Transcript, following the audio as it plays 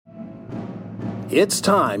It's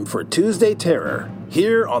time for Tuesday Terror,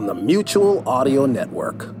 here on the Mutual Audio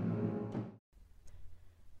Network.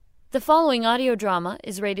 The following audio drama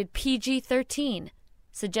is rated PG-13,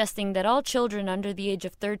 suggesting that all children under the age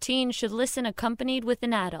of 13 should listen accompanied with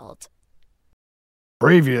an adult.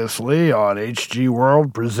 Previously on HG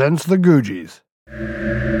World presents The Googies.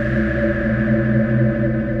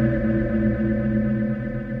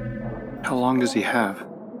 How long does he have?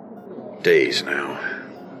 Days now.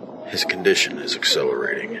 His condition is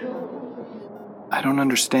accelerating. I don't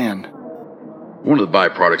understand. One of the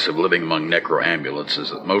byproducts of living among necroambulants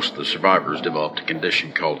is that most of the survivors developed a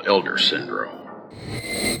condition called Elder Syndrome.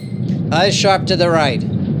 Eyes sharp to the right.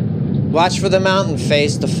 Watch for the mountain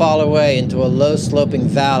face to fall away into a low-sloping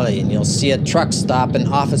valley, and you'll see a truck stop and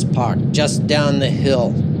office park just down the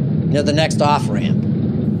hill, near the next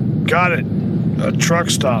off-ramp. Got it. A truck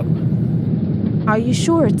stop. Are you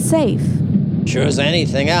sure it's safe? Sure as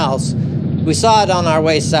anything else. We saw it on our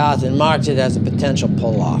way south and marked it as a potential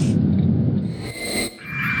pull-off. Watch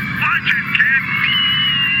it,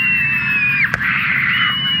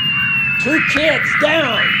 kid! 2 kids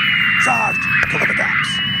down! Sarge, cover the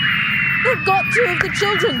gaps. They've got 2 of the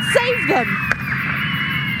children! Save them!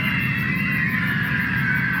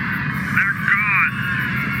 They're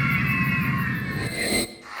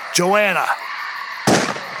gone. Joanna.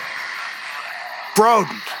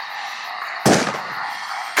 Broden.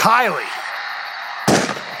 Kylie.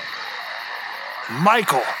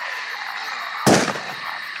 Michael.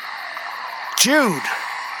 Jude.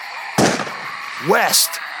 West.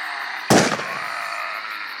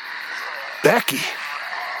 Becky.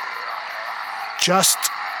 Just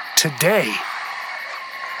today.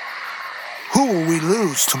 Who will we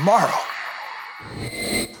lose tomorrow?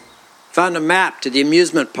 Found a map to the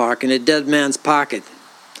amusement park in a dead man's pocket.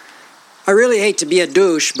 I really hate to be a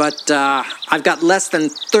douche, but I've got less than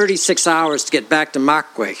 36 hours to get back to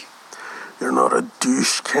Mockway. You're not a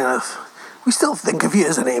douche, Kenneth. We still think of you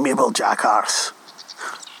as an amiable jackass.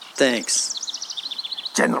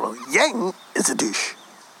 Thanks. General Yang is a douche.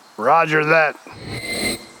 Roger that.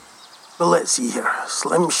 Well, let's see here.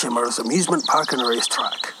 Slim Shimmer's amusement park and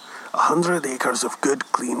racetrack. 100 acres of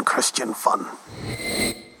good, clean Christian fun.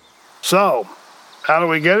 So, how do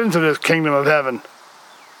we get into this kingdom of heaven?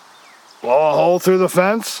 Blow a hole through the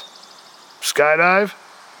fence? Skydive?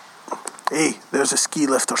 Hey, there's a ski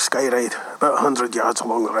lift or sky ride, about 100 yards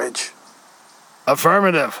along the ridge.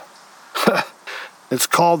 Affirmative. It's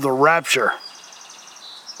called the Rapture.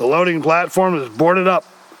 The loading platform is boarded up.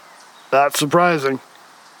 Not surprising.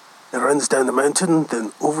 It runs down the mountain,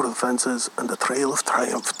 then over the fences, and the Trail of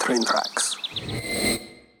Triumph train tracks.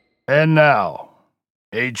 And now,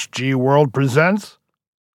 HG World presents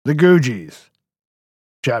The Googies,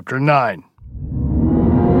 Chapter 9.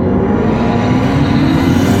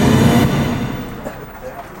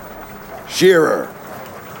 Shearer.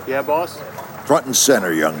 Yeah, boss? Front and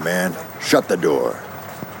center, young man. Shut the door.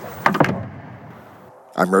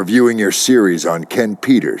 I'm reviewing your series on Ken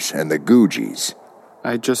Peters and the Googies.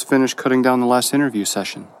 I just finished cutting down the last interview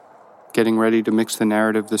session. Getting ready to mix the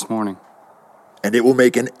narrative this morning. And it will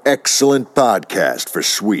make an excellent podcast for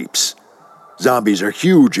sweeps. Zombies are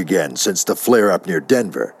huge again since the flare-up near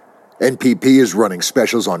Denver. NPP is running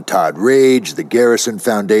specials on Todd Rage, the Garrison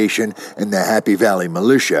Foundation, and the Happy Valley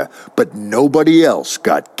Militia, but nobody else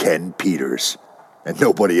got Ken Peters. And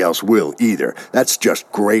nobody else will either. That's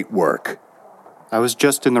just great work. I was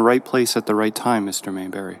just in the right place at the right time, Mr.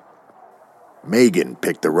 Mayberry. Megan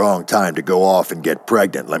picked the wrong time to go off and get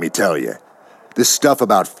pregnant, let me tell you. This stuff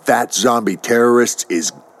about fat zombie terrorists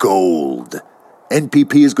is gold.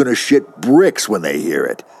 NPP is going to shit bricks when they hear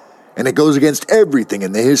it. And it goes against everything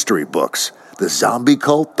in the history books. The zombie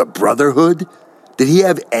cult, the Brotherhood. Did he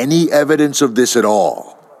have any evidence of this at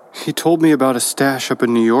all? He told me about a stash up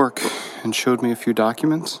in New York and showed me a few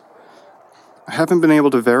documents. I haven't been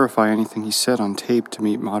able to verify anything he said on tape to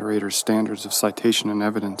meet moderators' standards of citation and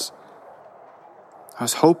evidence. I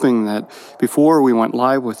was hoping that before we went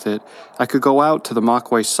live with it, I could go out to the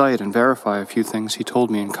Mockway site and verify a few things he told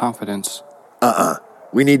me in confidence.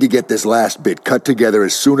 We need to get this last bit cut together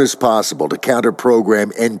as soon as possible to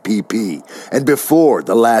counter-program NPP, and before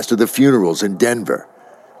the last of the funerals in Denver.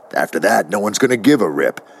 After that, no one's going to give a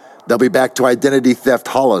rip. They'll be back to identity theft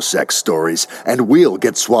holosex stories, and we'll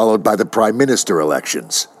get swallowed by the Prime Minister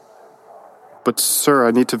elections. But, sir,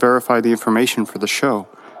 I need to verify the information for the show.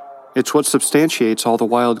 It's what substantiates all the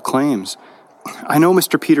wild claims. I know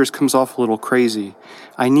Mr. Peters comes off a little crazy.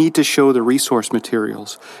 I need to show the resource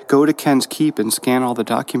materials, go to Ken's Keep and scan all the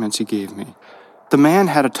documents he gave me. The man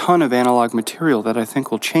had a ton of analog material that I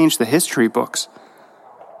think will change the history books.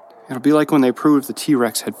 It'll be like when they proved the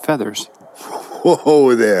T-Rex had feathers.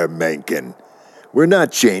 Whoa there, Mencken. We're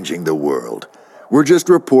not changing the world. We're just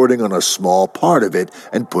reporting on a small part of it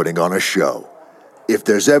and putting on a show. If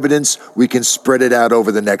there's evidence, we can spread it out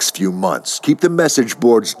over the next few months, keep the message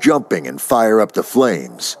boards jumping and fire up the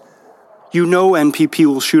flames. You know NPP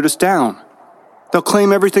will shoot us down. They'll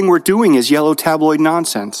claim everything we're doing is yellow tabloid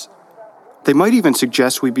nonsense. They might even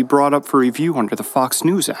suggest we be brought up for review under the Fox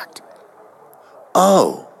News Act.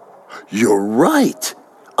 Oh, you're right.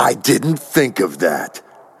 I didn't think of that.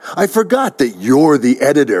 I forgot that you're the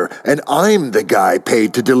editor and I'm the guy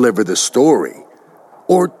paid to deliver the story.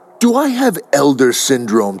 Or do I have elder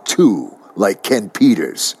syndrome too, like Ken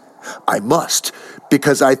Peters? I must,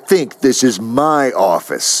 because I think this is my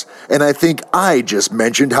office, and I think I just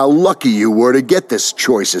mentioned how lucky you were to get this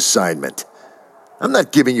choice assignment. I'm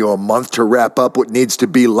not giving you a month to wrap up what needs to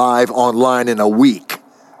be live online in a week.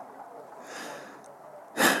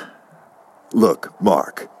 Look,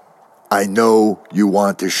 Mark, I know you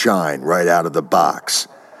want to shine right out of the box.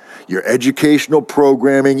 Your educational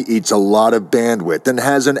programming eats a lot of bandwidth and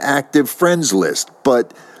has an active friends list,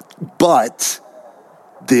 but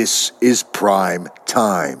this is prime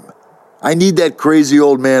time. I need that crazy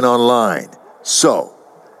old man online. So,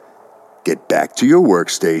 get back to your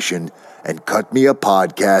workstation and cut me a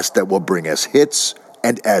podcast that will bring us hits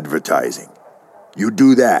and advertising. You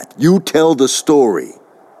do that. You tell the story.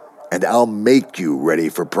 And I'll make you ready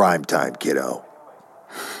for prime time, kiddo.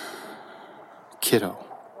 Kiddo.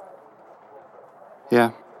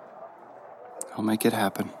 Yeah. I'll make it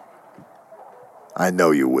happen. I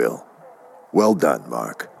know you will. Well done,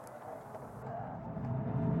 Mark.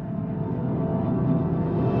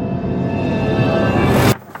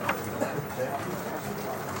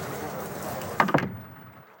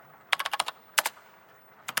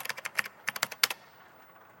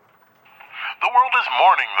 The world is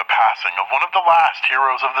mourning the passing of one of the last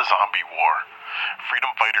heroes of the zombie war.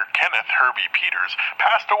 Freedom fighter Kenneth Herbie Peters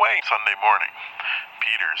passed away Sunday morning.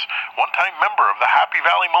 Peters, one-time member of the Happy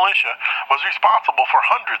Valley Militia, was responsible for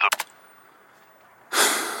hundreds of...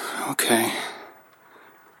 Okay.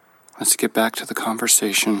 Let's get back to the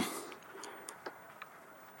conversation.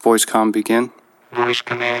 Voice comm begin. Voice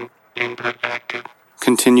command, input active.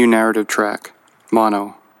 Continue narrative track.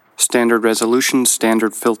 Mono. Standard resolution,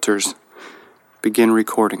 standard filters. Begin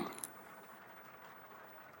recording.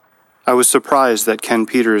 I was surprised that Ken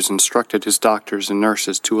Peters instructed his doctors and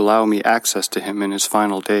nurses to allow me access to him in his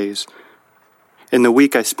final days. In the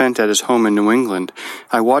week I spent at his home in New England,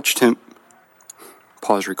 I watched him...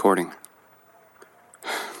 Pause recording.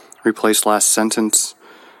 Replace last sentence.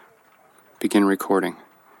 Begin recording.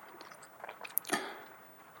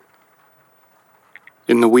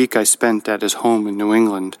 In the week I spent at his home in New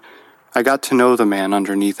England, I got to know the man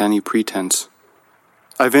underneath any pretense.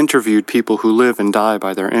 I've interviewed people who live and die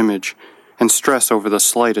by their image and stress over the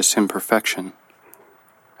slightest imperfection.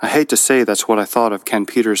 I hate to say that's what I thought of Ken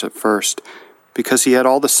Peters at first, because he had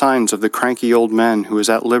all the signs of the cranky old man who is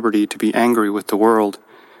at liberty to be angry with the world.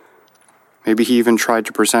 Maybe he even tried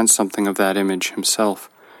to present something of that image himself.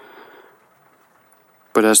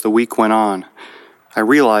 But as the week went on, I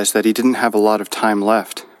realized that he didn't have a lot of time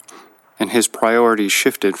left, and his priorities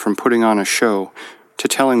shifted from putting on a show to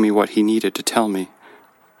telling me what he needed to tell me,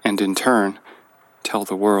 and in turn, tell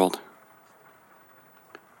the world.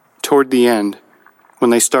 Toward the end, when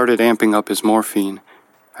they started amping up his morphine,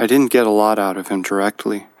 I didn't get a lot out of him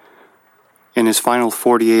directly. In his final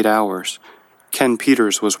 48 hours, Ken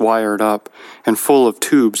Peters was wired up and full of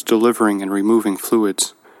tubes delivering and removing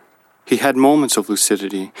fluids. He had moments of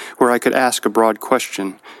lucidity where I could ask a broad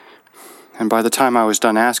question, and by the time I was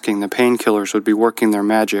done asking, the painkillers would be working their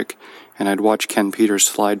magic, and I'd watch Ken Peters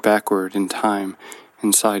slide backward in time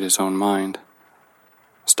inside his own mind.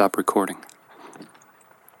 Stop recording.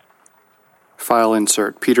 File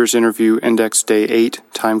insert. Peters interview, index day 8,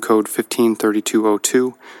 time code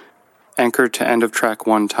 153202. Anchor to end of track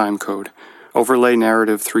 1 time code. Overlay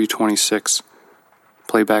narrative 326.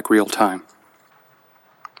 Playback real time.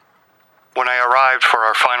 When I arrived for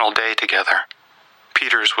our final day together,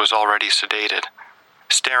 Peters was already sedated,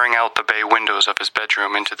 staring out the bay windows of his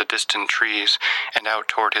bedroom into the distant trees and out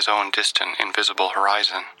toward his own distant, invisible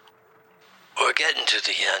horizon. We're getting to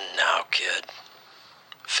the end now, kid.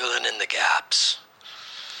 Filling in the gaps.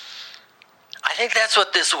 I think that's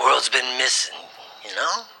what this world's been missing, you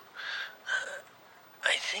know?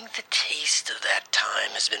 I think the taste of that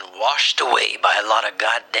time has been washed away by a lot of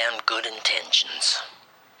goddamn good intentions.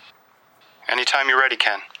 Anytime you're ready,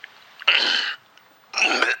 Ken.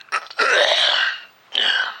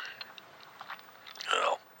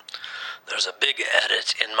 Well, there's a big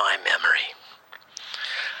edit in my memory.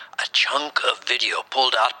 A chunk of video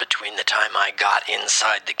pulled out between the time I got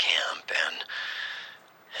inside the camp and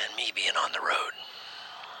me being on the road.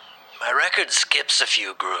 My record skips a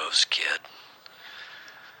few grooves, kid.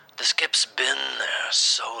 The skip's been there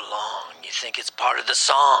so long, you think it's part of the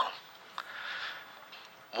song.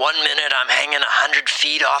 1 minute I'm hanging 100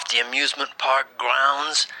 feet off the amusement park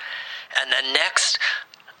grounds, and the next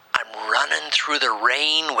I'm running through the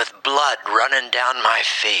rain with blood running down my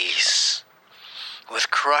face, with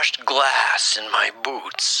crushed glass in my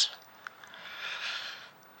boots.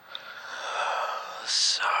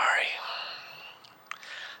 Sorry.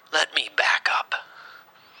 Let me back up.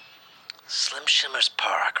 Slim Shimmer's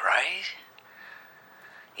Park, right?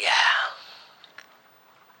 Yeah.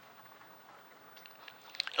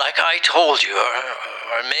 Like I told you,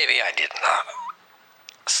 or maybe I did not.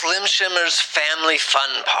 Slim Shimmer's Family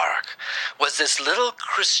Fun Park was this little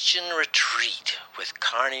Christian retreat with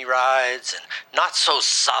carny rides and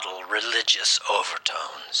not-so-subtle religious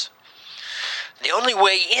overtones. The only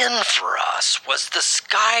way in for us was the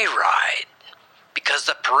sky ride, because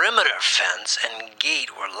the perimeter fence and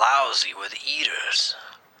gate were lousy with eaters.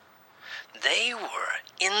 They were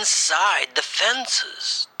inside the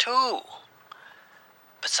fences, too.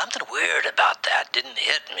 But something weird about that didn't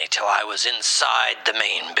hit me till I was inside the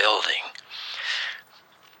main building.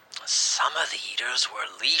 Some of the eaters were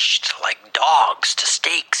leashed like dogs to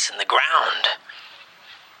stakes in the ground.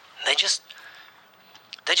 They just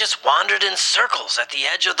wandered in circles at the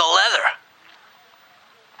edge of the leather.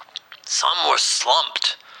 Some were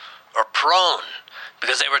slumped or prone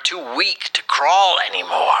because they were too weak to crawl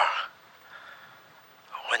anymore.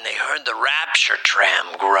 When they heard the rapture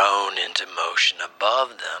tram groan into motion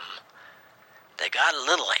above them, they got a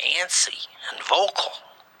little antsy and vocal.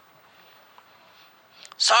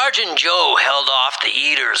 Sergeant Joe held off the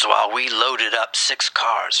eaters while we loaded up 6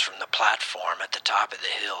 cars from the platform at the top of the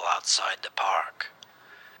hill outside the park.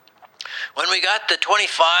 When we got the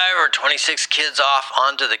 25 or 26 kids off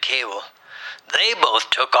onto the cable, they both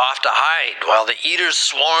took off to hide while the eaters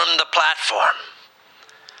swarmed the platform.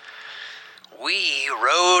 We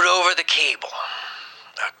rode over the cable,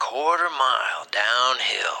 a quarter mile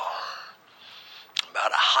downhill,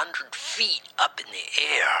 about 100 feet up in the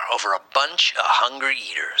air over a bunch of hungry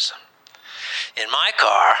eaters. In my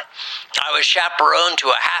car, I was chaperoned to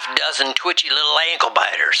a half-dozen twitchy little ankle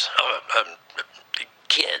biters.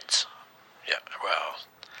 Kids. Yeah, well,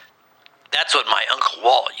 that's what my Uncle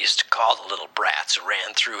Walt used to call the little brats who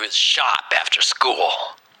ran through his shop after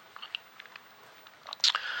school.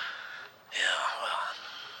 Yeah, well,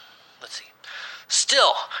 let's see.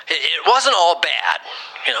 Still, it wasn't all bad.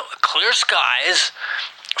 Clear skies,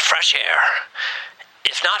 fresh air.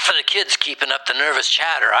 If not for the kids keeping up the nervous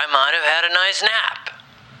chatter, I might have had a nice nap.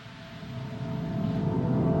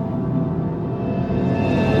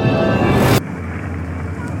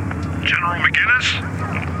 General McGinnis?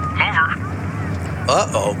 Over.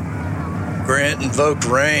 Uh-oh. Grant invoked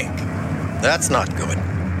rank. That's not good. Go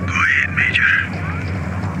ahead, Major.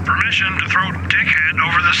 Permission to throw Dickhead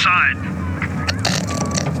over the side.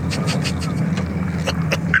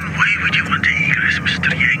 And why would you want to egress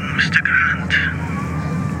Mr. Yang, Mr. Grant?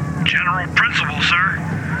 General Principal, sir.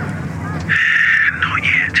 Not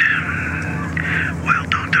yet. While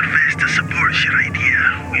Dr. Vesta supports your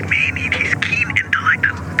idea, we may need his keen intellect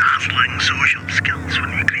and dazzling social skills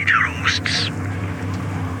when we greet our hosts.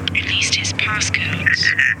 At least his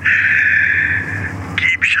passcodes.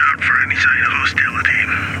 Keep sharp for any sign of hostility.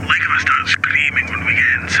 Like if I start screaming when we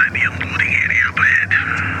get inside the unloading area up ahead.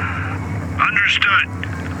 Understood.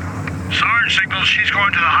 Sarge signals she's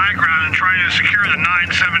going to the high ground and trying to secure the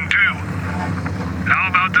 972. How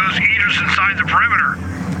about those eaters inside the perimeter?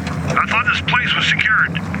 I thought this place was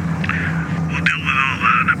secured. We'll deal with all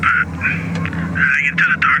that in a bit. Heading into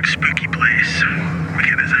the dark, spooky place.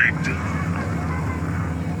 McKenna's out.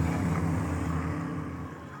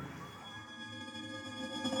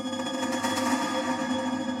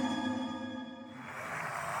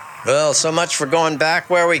 Well, so much for going back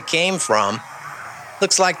where we came from.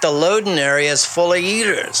 Looks like the loading area is full of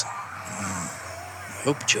eaters. I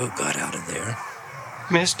hope Joe got out of there.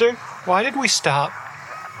 Mister, why did we stop?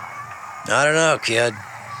 I don't know, kid.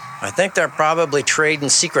 I think they're probably trading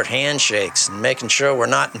secret handshakes and making sure we're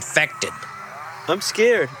not infected. I'm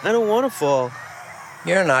scared. I don't want to fall.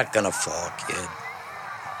 You're not gonna fall, kid.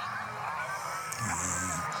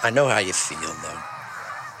 I know how you feel, though.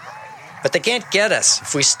 But they can't get us.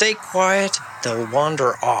 If we stay quiet, they'll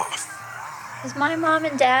wander off. Is my mom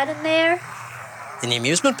and dad in there? In the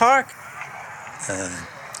amusement park?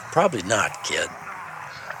 Probably not, kid.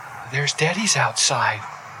 There's Daddy's outside.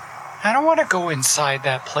 I don't want to go inside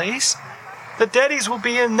that place. The Deddies will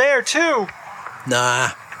be in there, too. Nah.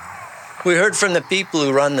 We heard from the people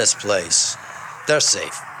who run this place. They're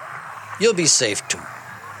safe. You'll be safe, too.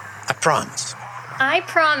 I promise. I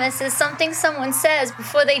promise is something someone says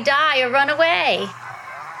before they die or run away.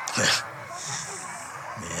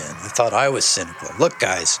 Man, you thought I was cynical. Look,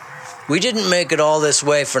 guys, we didn't make it all this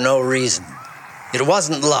way for no reason. It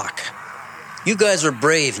wasn't luck. You guys were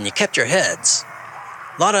brave and you kept your heads.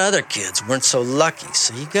 A lot of other kids weren't so lucky,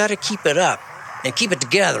 so you gotta keep it up and keep it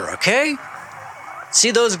together, okay? See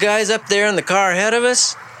those guys up there in the car ahead of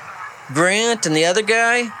us? Grant and the other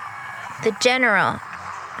guy? The general.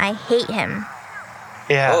 I hate him.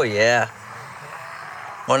 Yeah. Oh, yeah.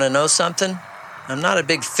 Want to know something? I'm not a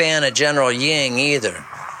big fan of General Ying either.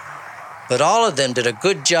 But all of them did a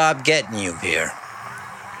good job getting you here.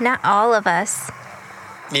 Not all of us.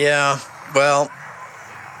 Yeah, well,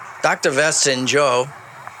 Dr. Vesta and Joe,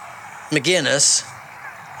 McGinnis,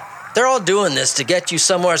 they're all doing this to get you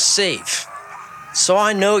somewhere safe. So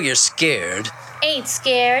I know you're scared. Ain't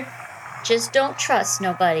scared. Just don't trust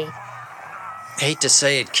nobody. Hate to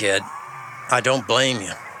say it, kid. I don't blame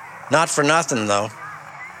you. Not for nothing, though.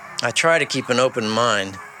 I try to keep an open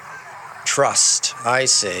mind. Trust, I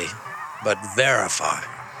say, but verify.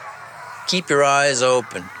 Keep your eyes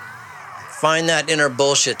open. Find that inner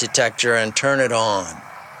bullshit detector and turn it on.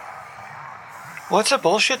 What's a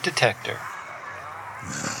bullshit detector?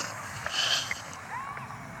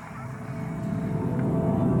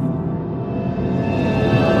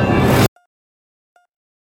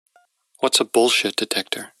 What's a bullshit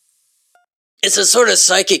detector? It's a sort of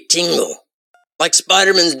psychic tingle, like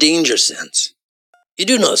Spider-Man's danger sense. You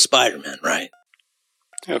do know Spider-Man, right?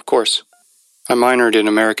 Yeah, of course. I minored in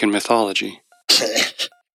American mythology.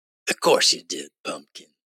 Of course you did, Pumpkin.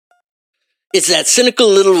 It's that cynical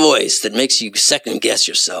little voice that makes you second-guess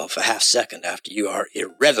yourself a half second after you are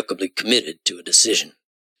irrevocably committed to a decision.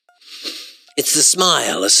 It's the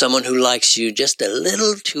smile of someone who likes you just a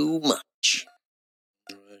little too much.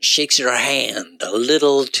 Shakes your hand a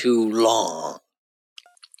little too long.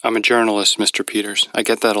 I'm a journalist, Mr. Peters. I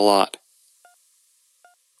get that a lot.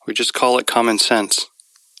 We just call it common sense.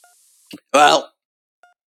 Well,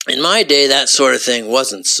 in my day, that sort of thing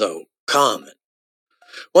wasn't so common.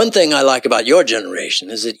 One thing I like about your generation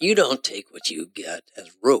is that you don't take what you get as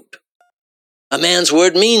rote. A man's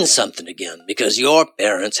word means something again because your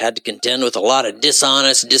parents had to contend with a lot of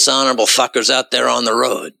dishonest, dishonorable fuckers out there on the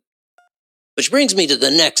road. Which brings me to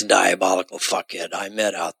the next diabolical fuckhead I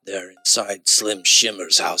met out there inside Slim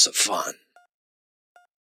Shimmer's House of Fun.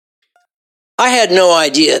 I had no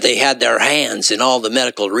idea they had their hands in all the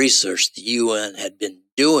medical research the UN had been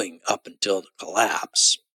doing up until the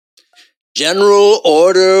collapse. General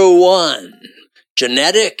Order 1,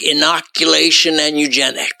 Genetic Inoculation and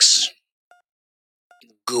Eugenics.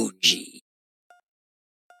 Gucci.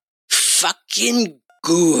 Fucking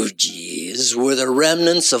Gucci's were the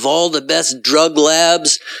remnants of all the best drug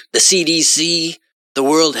labs, the CDC, the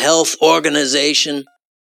World Health Organization,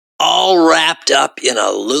 all wrapped up in a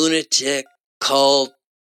lunatic cult.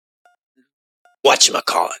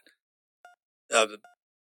 Whatchamacallit?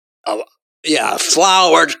 A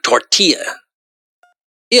flour tortilla.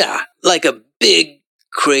 Yeah, like a big,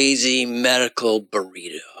 crazy medical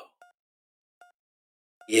burrito.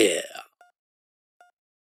 Yeah.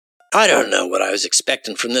 I don't know what I was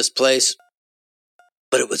expecting from this place,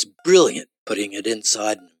 but it was brilliant putting it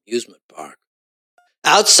inside an amusement park.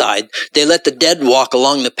 Outside, they let the dead walk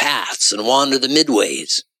along the paths and wander the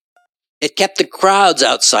midways. It kept the crowds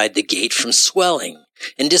outside the gate from swelling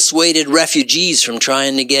and dissuaded refugees from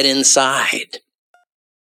trying to get inside.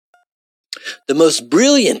 The most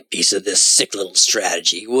brilliant piece of this sick little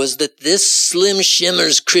strategy was that this Slim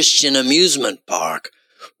Shimmer's Christian amusement park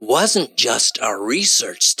wasn't just a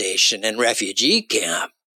research station and refugee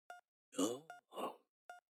camp. No,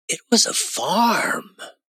 it was a farm.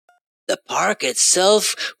 The park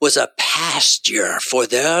itself was a pasture for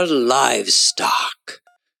their livestock.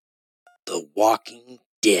 The Walking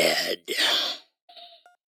Dead.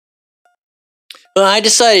 Well, I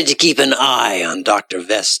decided to keep an eye on Dr.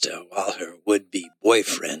 Vesta while her would-be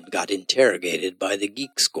boyfriend got interrogated by the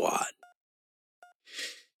Geek Squad.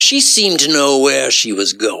 She seemed to know where she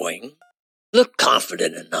was going, looked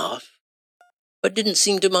confident enough, but didn't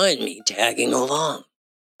seem to mind me tagging along,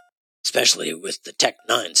 especially with the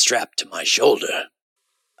Tech-9 strapped to my shoulder.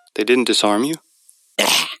 They didn't disarm you? Nah.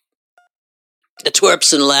 The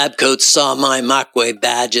twerps in lab coats saw my Mockway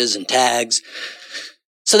badges and tags,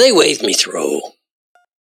 so they waved me through.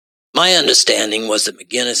 My understanding was that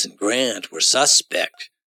McGinnis and Grant were suspect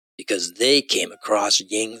because they came across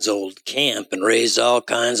Ying's old camp and raised all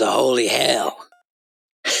kinds of holy hell.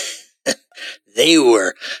 They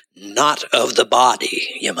were not of the body,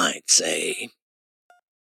 you might say.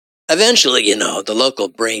 Eventually, the local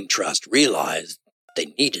brain trust realized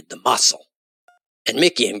they needed the muscle. And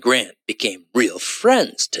Mickey and Grant became real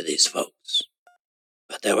friends to these folks.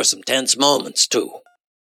 But there were some tense moments, too.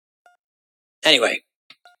 Anyway,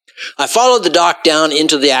 I followed the doc down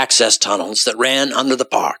into the access tunnels that ran under the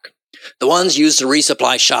park. The ones used to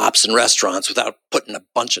resupply shops and restaurants without putting a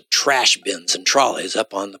bunch of trash bins and trolleys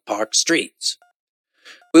up on the park streets.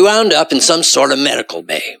 We wound up in some sort of medical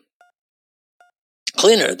bay.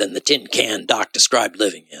 Cleaner than the tin can Doc described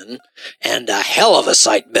living in, and a hell of a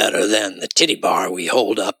sight better than the titty bar we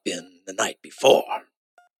holed up in the night before.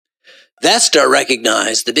 Vesta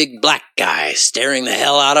recognized the big black guy staring the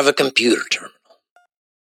hell out of a computer terminal.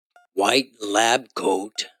 White lab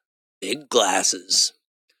coat, big glasses,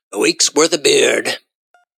 a week's worth of beard,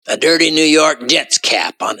 a dirty New York Jets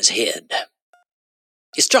cap on his head.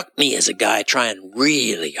 He struck me as a guy trying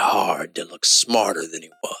really hard to look smarter than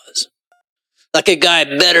he was. Like a guy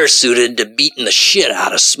better suited to beating the shit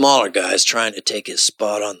out of smaller guys trying to take his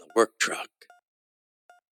spot on the work truck.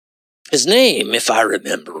 His name, if I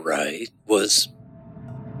remember right, was...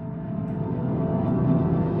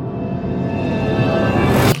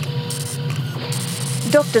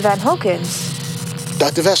 Dr. Van Hawkins.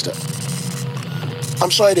 Dr. Vesta,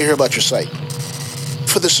 I'm sorry to hear about your sight.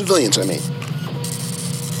 For the civilians, I mean.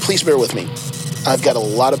 Please bear with me. I've got a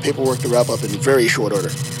lot of paperwork to wrap up in very short order.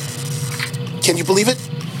 Can you believe it?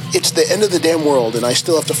 It's the end of the damn world, and I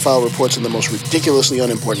still have to file reports on the most ridiculously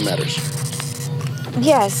unimportant matters.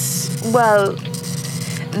 Yes, well,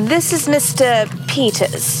 this is Mr.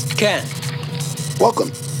 Peters. Ken.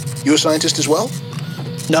 Welcome. You a scientist as well?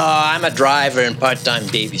 No, I'm a driver and part-time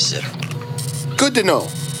babysitter. Good to know.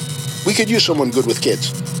 We could use someone good with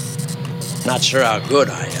kids. Not sure how good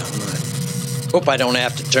I am. I hope I don't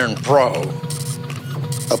have to turn pro.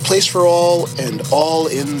 A place for all, and all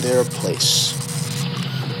in their place.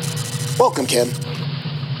 Welcome, Ken.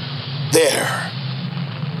 There.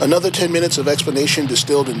 Another 10 minutes of explanation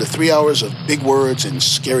distilled into 3 hours of big words and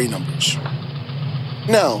scary numbers.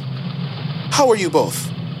 Now, how are you both?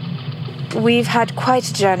 We've had quite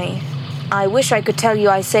a journey. I wish I could tell you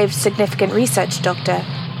I saved significant research, Doctor.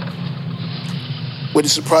 Would it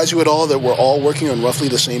surprise you at all that we're all working on roughly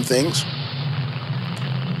the same things?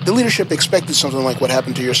 The leadership expected something like what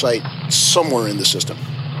happened to your site somewhere in the system.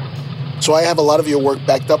 So I have a lot of your work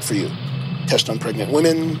backed up for you. Tests on pregnant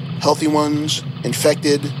women, healthy ones,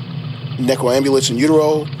 infected, necroambulance in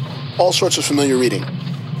utero, all sorts of familiar reading.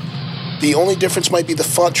 The only difference might be the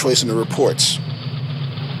font choice in the reports.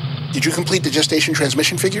 Did you complete the gestation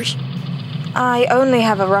transmission figures? I only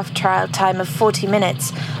have a rough trial time of 40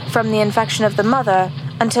 minutes from the infection of the mother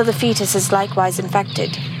until the fetus is likewise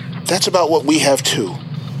infected. That's about what we have too.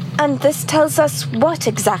 And this tells us what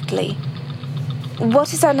exactly?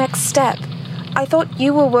 What is our next step? I thought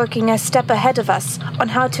you were working a step ahead of us on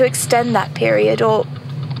how to extend that period, or...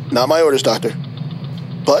 Not my orders, Doctor.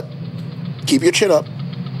 But keep your chin up.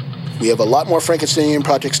 We have a lot more Frankensteinian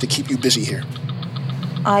projects to keep you busy here.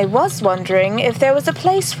 I was wondering if there was a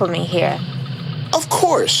place for me here. Of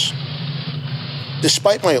course.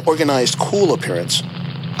 Despite my organized, cool appearance,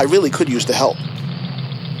 I really could use the help.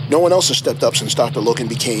 No one else has stepped up since Dr. Loken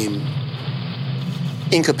became...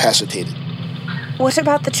 incapacitated. What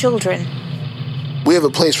about the children? We have a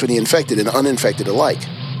place for the infected and uninfected alike.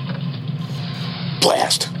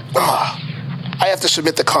 Blast. I have to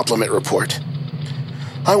submit the compliment report.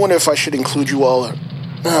 I wonder if I should include you all or...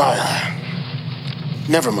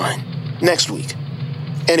 Never mind. Next week.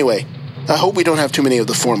 Anyway, I hope we don't have too many of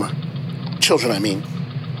the former. Children, I mean.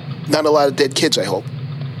 Not a lot of dead kids, I hope.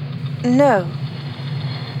 No.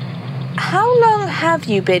 How long have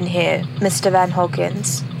you been here, Mr. Van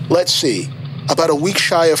Hawkins? Let's see. About a week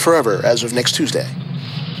shy of forever as of next Tuesday.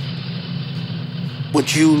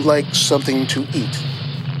 Would you like something to eat?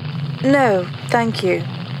 No, thank you.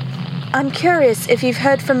 I'm curious if you've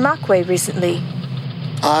heard from Macway recently.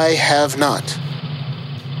 I have not.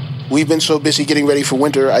 We've been so busy getting ready for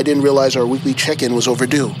winter, I didn't realize our weekly check-in was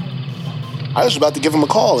overdue. I was about to give him a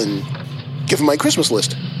call and give him my Christmas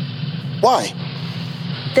list. Why?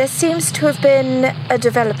 There seems to have been a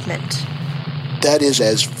development. That is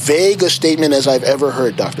as vague a statement as I've ever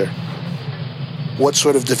heard, Doctor. What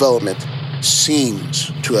sort of development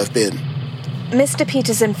seems to have been? Mr.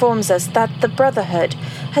 Peters informs us that the Brotherhood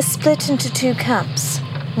has split into 2 camps,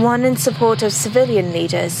 one in support of civilian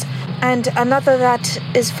leaders, and another that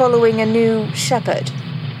is following a new shepherd.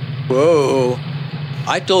 Whoa.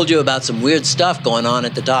 I told you about some weird stuff going on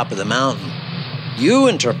at the top of the mountain. You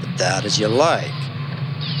interpret that as you like.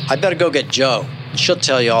 I better go get Jo, and she'll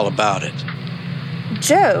tell you all about it.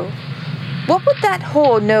 Joe, what would that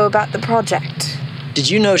whore know about the project? Did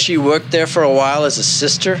you know she worked there for a while as a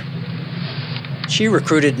sister? She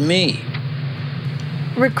recruited me.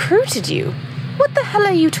 Recruited you? What the hell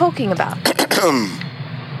are you talking about?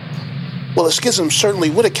 Well, a schism certainly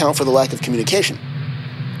would account for the lack of communication.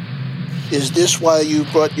 Is this why you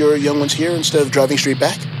brought your young ones here instead of driving straight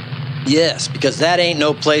back? Yes, because that ain't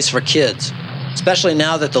no place for kids. Especially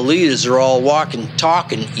now that the leaders are all walking,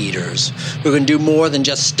 talking eaters who can do more than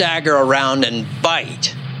just stagger around and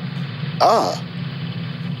bite. Ah.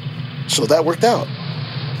 So that worked out.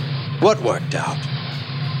 What worked out?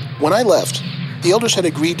 When I left, the elders had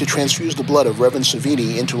agreed to transfuse the blood of Reverend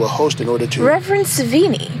Savini into a host in order to... Reverend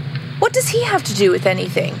Savini? What does he have to do with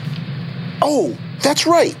anything? Oh, that's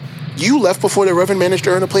right. You left before the Reverend managed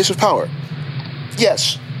to earn a place of power.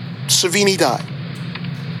 Yes, Savini died.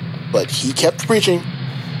 But he kept preaching.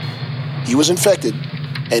 He was infected,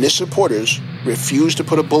 and his supporters refused to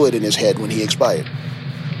put a bullet in his head when he expired.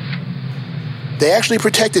 They actually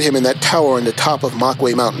protected him in that tower on the top of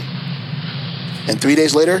Mockway Mountain. And 3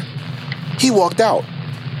 days later, he walked out,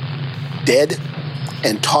 dead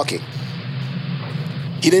and talking.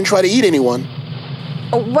 He didn't try to eat anyone.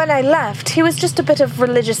 When I left, he was just a bit of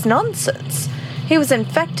religious nonsense. He was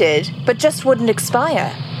infected, but just wouldn't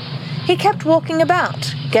expire. He kept walking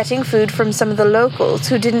about, getting food from some of the locals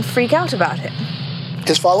who didn't freak out about him.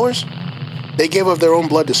 His followers? They gave of their own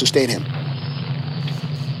blood to sustain him.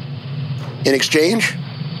 In exchange,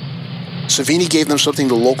 Savini gave them something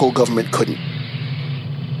the local government couldn't.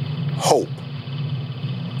 Hope.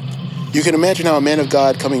 You can imagine how a man of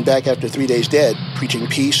God coming back after 3 days dead, preaching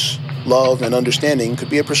peace, love, and understanding could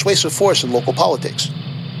be a persuasive force in local politics.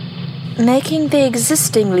 Making the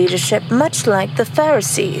existing leadership much like the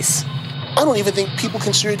Pharisees. I don't even think people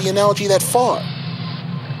consider the analogy that far.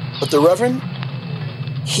 But the Reverend,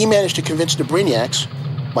 he managed to convince the Brainiacs,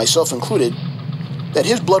 myself included, that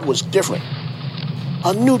his blood was different.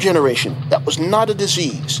 A new generation that was not a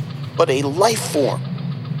disease, but a life form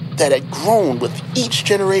that had grown with each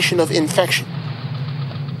generation of infection.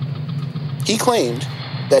 He claimed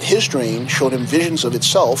that his strain showed him visions of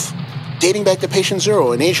itself dating back to Patient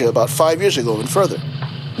Zero in Asia about 5 years ago and further.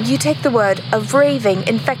 You take the word of raving,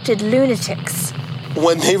 infected lunatics.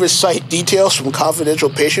 When they recite details from confidential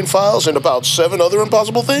patient files and about 7 other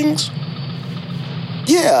impossible things?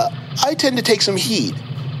 Yeah, I tend to take some heed.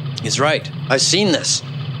 He's right. I've seen this.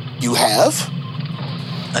 You have?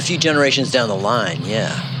 A few generations down the line,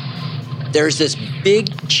 yeah. There's this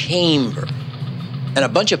big chamber, and a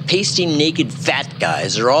bunch of pasty, naked fat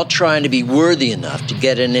guys are all trying to be worthy enough to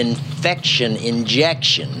get an infection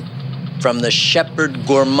injection from the Shepherd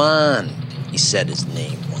Gourmand, he said his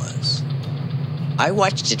name was. I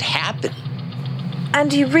watched it happen.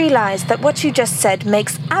 And you realize that what you just said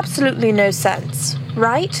makes absolutely no sense,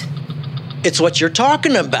 right? It's what you're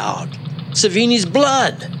talking about. Savini's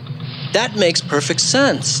blood. That makes perfect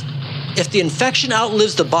sense. If the infection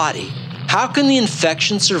outlives the body, how can the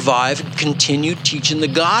infection survive and continue teaching the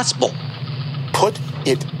gospel? Put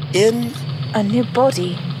it in a new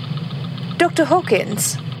body. Dr.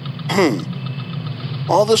 Hawkins.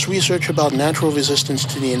 All this research about natural resistance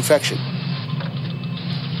to the infection.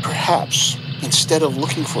 Perhaps, instead of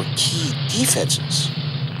looking for key defenses,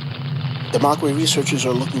 the Mockway researchers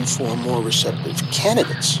are looking for more receptive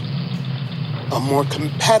candidates. A more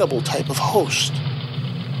compatible type of host.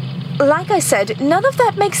 Like I said, none of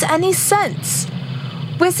that makes any sense.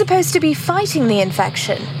 We're supposed to be fighting the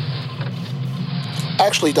infection.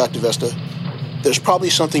 Actually, Dr. Vesta, there's probably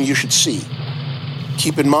something you should see.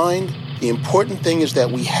 Keep in mind, the important thing is that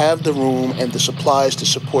we have the room and the supplies to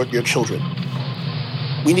support your children.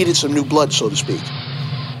 We needed some new blood, so to speak.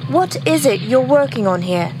 What is it you're working on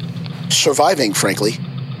here? Surviving, frankly.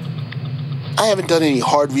 I haven't done any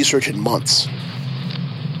hard research in months.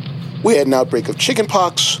 We had an outbreak of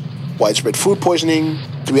chickenpox, widespread food poisoning,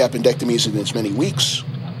 3 appendectomies in as many weeks.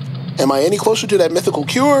 Am I any closer to that mythical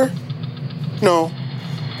cure? No.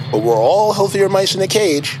 But we're all healthier mice in a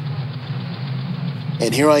cage.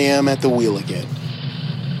 And here I am at the wheel again.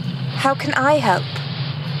 How can I help?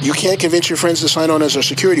 You can't convince your friends to sign on as our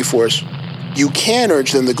security force. You can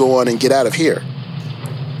urge them to go on and get out of here.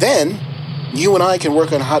 Then, you and I can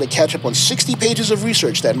work on how to catch up on 60 pages of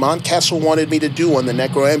research that Montcastle wanted me to do on the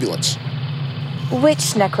necroambulance.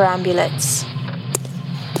 Which necroambulance?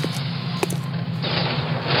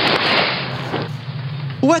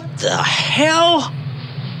 What the hell?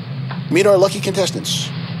 Meet our lucky contestants.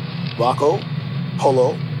 Rocco,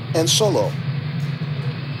 Polo, and Solo.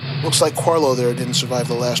 Looks like Quarlo there didn't survive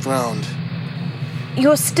the last round.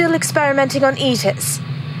 You're still experimenting on eaters?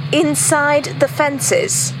 Inside the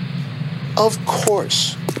fences? Of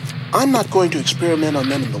course. I'm not going to experiment on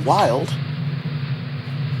them in the wild.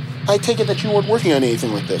 I take it that you weren't working on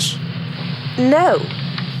anything like this. No,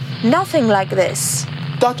 nothing like this.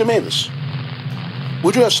 Dr. Mavis,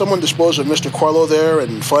 would you have someone dispose of Mr. Quarlow there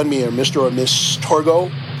and find me a Mr. or Miss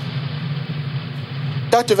Torgo?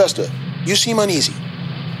 Dr. Vesta, you seem uneasy.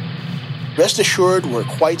 Rest assured we're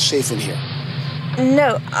quite safe in here.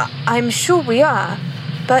 No, I'm sure we are,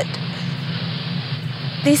 but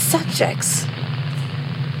these subjects,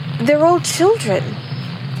 they're all children.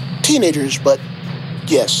 Teenagers, but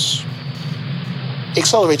yes.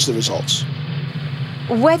 Accelerates the results.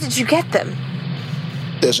 Where did you get them?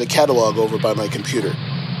 There's a catalog over by my computer.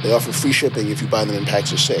 They offer free shipping if you buy them in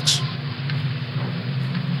packs of 6.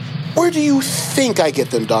 Where do you think I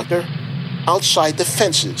get them, Doctor? Outside the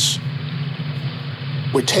fences.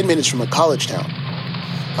 We're 10 minutes from a college town.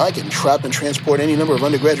 I can trap and transport any number of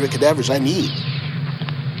undergraduate cadavers I need.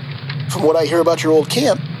 From what I hear about your old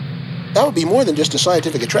camp, that would be more than just a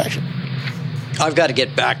scientific attraction. I've got to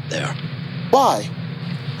get back there. Why?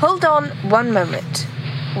 Hold on one moment.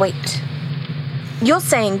 Wait. You're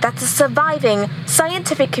saying that the surviving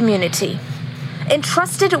scientific community,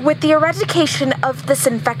 entrusted with the eradication of this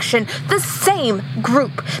infection, the same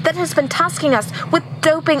group that has been tasking us with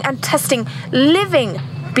doping and testing living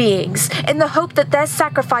beings in the hope that their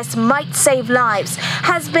sacrifice might save lives,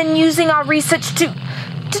 has been using our research to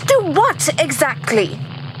do what exactly?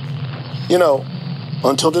 You know,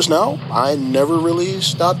 until just now, I never really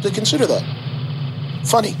stopped to consider that.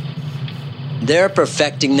 Funny. They're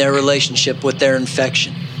perfecting their relationship with their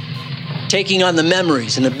infection, taking on the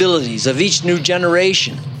memories and abilities of each new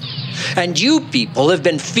generation. And you people have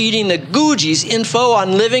been feeding the Googies info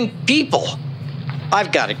on living people.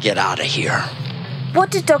 I've got to get out of here.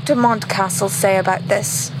 What did Dr. Montcastle say about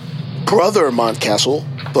this? Brother Montcastle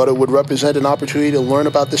thought it would represent an opportunity to learn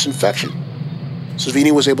about this infection.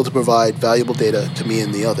 Savini was able to provide valuable data to me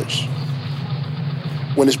and the others.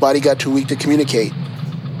 When his body got too weak to communicate,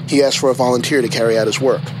 he asked for a volunteer to carry out his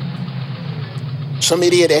work. Some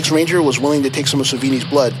idiot ex-ranger was willing to take some of Savini's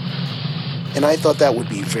blood, and I thought that would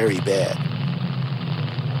be very bad.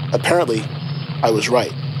 Apparently, I was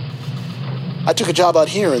right. I took a job out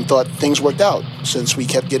here and thought things worked out, since we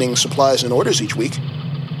kept getting supplies and orders each week.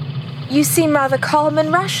 You seem rather calm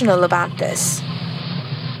and rational about this.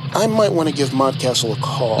 I might want to give Montcastle a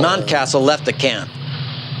call. Montcastle left the camp.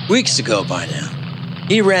 Weeks ago by now.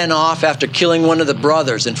 He ran off after killing one of the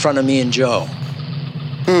brothers in front of me and Joe.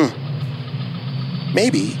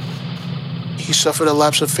 Maybe he suffered a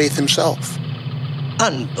lapse of faith himself.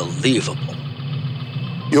 Unbelievable.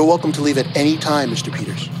 You're welcome to leave at any time, Mr.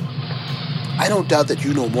 Peters. I don't doubt that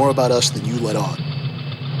you know more about us than you let on.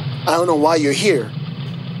 I don't know why you're here,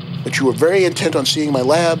 but you were very intent on seeing my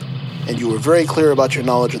lab, and you were very clear about your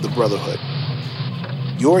knowledge of the Brotherhood.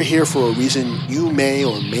 You're here for a reason you may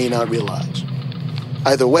or may not realize.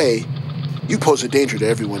 Either way, you pose a danger to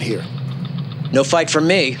everyone here. No fight for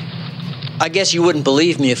me. I guess you wouldn't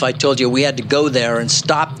believe me if I told you we had to go there and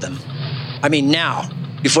stop them. I mean now,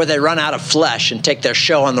 before they run out of flesh and take their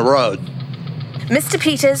show on the road. Mr.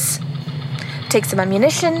 Peters, take some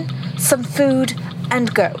ammunition, some food,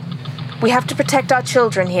 and go. We have to protect our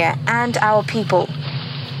children here and our people.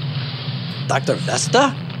 Dr.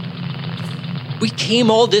 Vesta? We came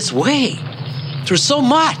all this way, through so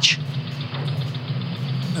much.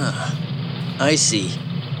 I see.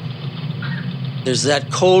 There's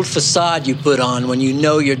that cold facade you put on when you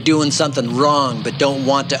know you're doing something wrong but don't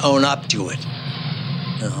want to own up to it.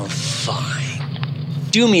 Oh, fine.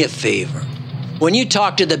 Do me a favor. When you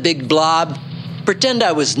talk to the big blob, pretend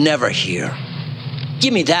I was never here.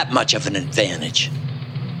 Give me that much of an advantage.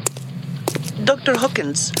 Dr.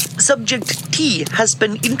 Hawkins, Subject T has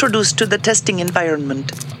been introduced to the testing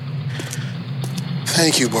environment.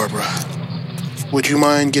 Thank you, Barbara. Would you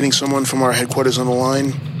mind getting someone from our headquarters on the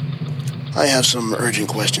line? I have some urgent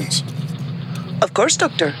questions. Of course,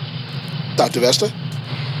 Doctor. Dr. Vesta?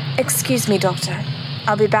 Excuse me, Doctor.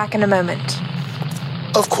 I'll be back in a moment.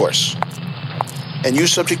 Of course. And you,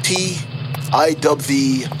 Subject T, I dub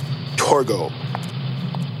thee Torgo.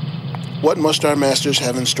 What must our masters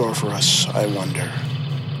have in store for us, I wonder?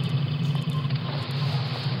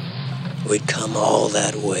 We'd come all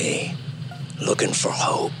that way, looking for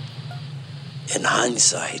hope. In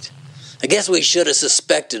hindsight, I guess we should have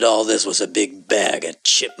suspected all this was a big bag of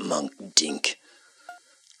chipmunk dink.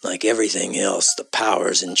 Like everything else, the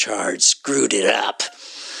powers in charge screwed it up,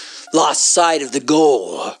 lost sight of the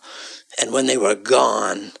goal, and when they were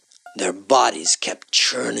gone, their bodies kept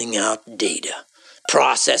churning out data,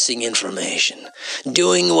 processing information,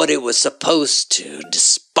 doing what it was supposed to,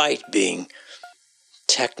 despite being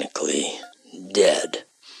technically dead.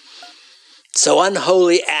 So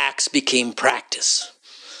unholy acts became practice,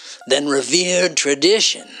 then revered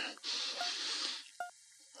tradition.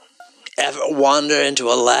 Ever wander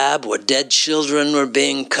into a lab where dead children were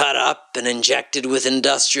being cut up and injected with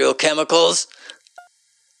industrial chemicals?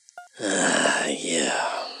 Yeah.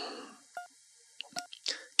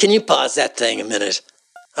 Can you pause that thing a minute?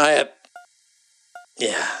 Yeah.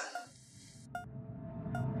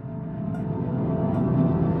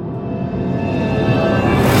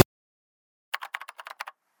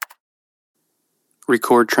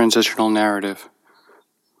 Record transitional narrative.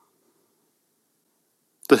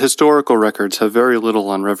 The historical records have very little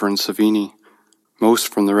on Reverend Savini, most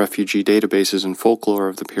from the refugee databases and folklore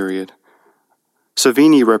of the period.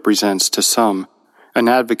 Savini represents, to some, an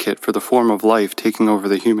advocate for the form of life taking over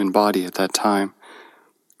the human body at that time.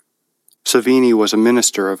 Savini was a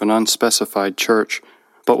minister of an unspecified church,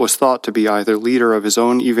 but was thought to be either leader of his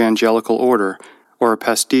own evangelical order or a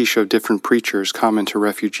pastiche of different preachers common to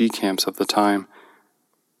refugee camps of the time.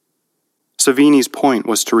 Savini's point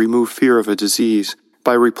was to remove fear of a disease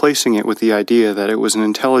by replacing it with the idea that it was an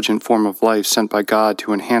intelligent form of life sent by God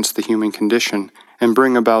to enhance the human condition and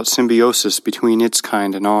bring about symbiosis between its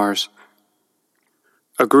kind and ours.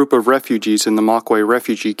 A group of refugees in the Mokwe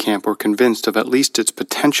refugee camp were convinced of at least its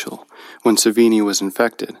potential when Savini was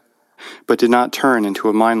infected, but did not turn into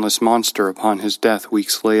a mindless monster upon his death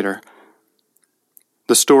weeks later.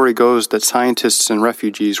 The story goes that scientists and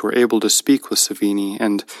refugees were able to speak with Savini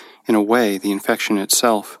and, in a way, the infection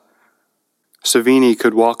itself. Savini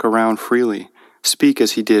could walk around freely, speak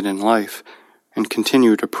as he did in life, and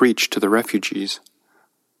continue to preach to the refugees.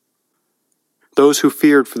 Those who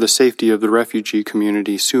feared for the safety of the refugee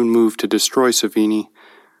community soon moved to destroy Savini,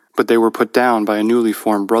 but they were put down by a newly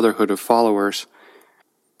formed brotherhood of followers.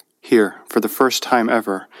 Here, for the first time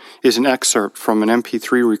ever, is an excerpt from an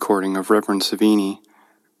MP3 recording of Reverend Savini,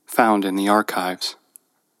 found in the archives.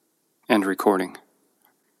 End recording.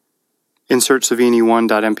 Insert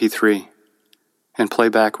Savini1.mp3 and play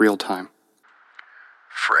back real time.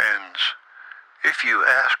 Friends, if you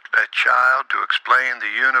asked a child to explain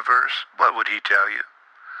the universe, what would he tell you?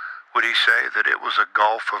 Would he say that it was a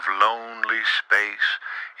gulf of lonely space,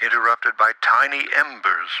 interrupted by tiny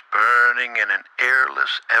embers burning in an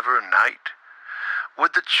airless ever night?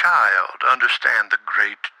 Would the child understand the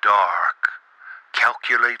great dark,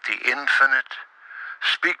 calculate the infinite,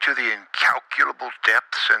 speak to the incalculable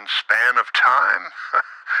depths and span of time?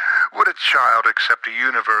 Would a child accept a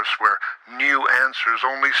universe where new answers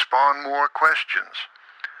only spawn more questions?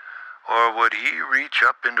 Or would he reach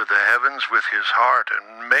up into the heavens with his heart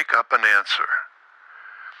and make up an answer?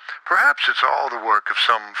 Perhaps it's all the work of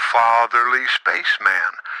some fatherly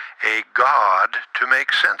spaceman, a god to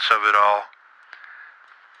make sense of it all.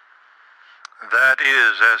 That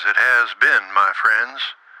is as it has been, my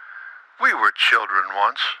friends. We were children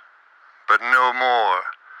once, but no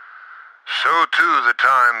more. So too the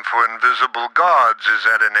time for invisible gods is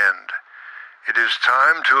at an end. It is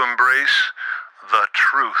time to embrace the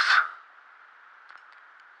truth.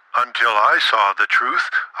 Until I saw the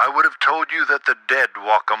truth, I would have told you that the dead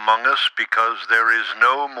walk among us because there is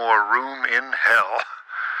no more room in hell.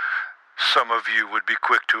 Some of you would be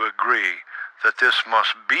quick to agree that this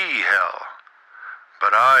must be hell.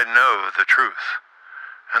 But I know the truth,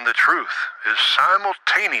 and the truth is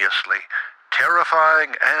simultaneously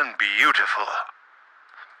terrifying and beautiful.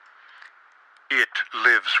 It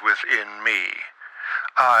lives within me.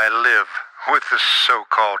 I live with this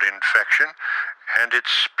so-called infection, and it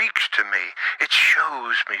speaks to me. It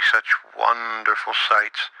shows me such wonderful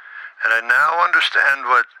sights, and I now understand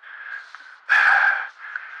what...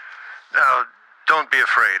 Now, don't be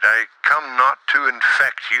afraid. I come not to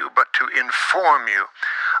infect you, but to inform you.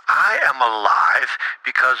 I am alive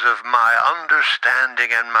because of my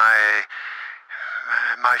understanding and my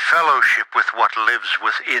fellowship with what lives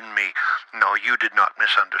within me. No, you did not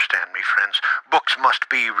misunderstand me, friends. Books must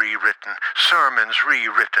be rewritten, sermons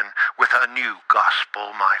rewritten with a new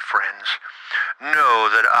gospel, my friends. Know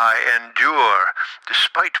that I endure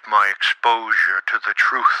despite my exposure to the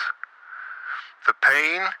truth. The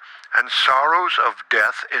pain and sorrows of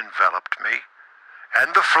death enveloped me,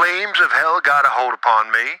 and the flames of hell got a hold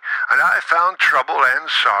upon me, and I found trouble and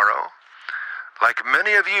sorrow. Like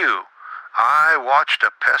many of you, I watched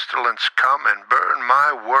a pestilence come and burn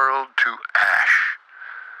my world to ash.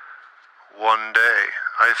 One day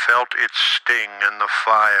I felt its sting in the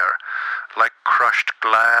fire, like crushed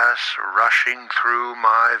glass rushing through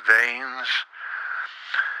my veins.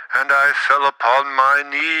 And I fell upon my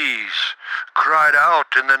knees, cried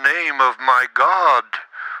out in the name of my God,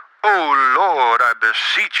 "O Lord, I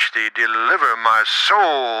beseech thee, deliver my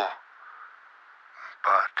soul."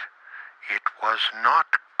 But it was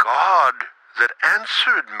not God that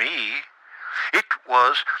answered me. It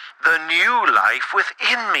was the new life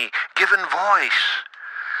within me, given voice.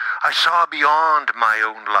 I saw beyond my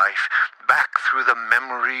own life, back through the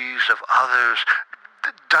memories of others,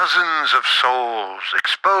 dozens of souls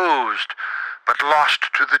exposed, but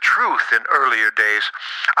lost to the truth in earlier days.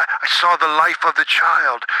 I saw the life of the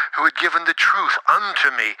child who had given the truth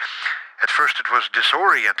unto me. At first it was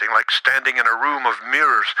disorienting, like standing in a room of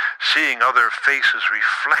mirrors, seeing other faces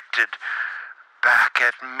reflected back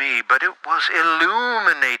at me, but it was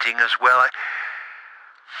illuminating as well.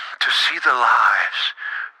 To see the lives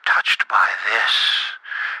touched by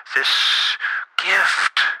this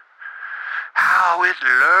gift, how it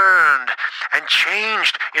learned and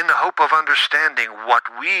changed in the hope of understanding what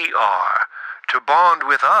we are, to bond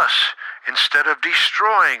with us instead of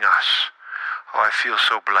destroying us. Oh, I feel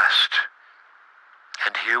so blessed.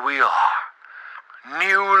 And here we are.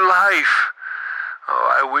 New life.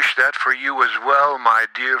 Oh, I wish that for you as well, my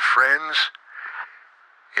dear friends.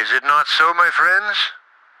 Is it not so, my friends?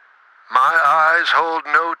 My eyes hold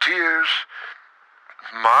no tears.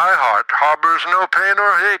 My heart harbors no pain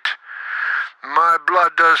or hate. My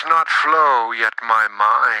blood does not flow, yet my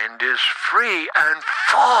mind is free and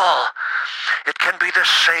full. It can be the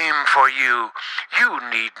same for you. You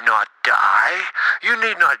need not die. You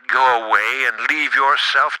need not go away and leave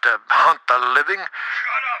yourself to hunt the living.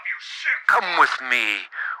 Shut up, you sick! Come with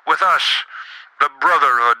me, with us, the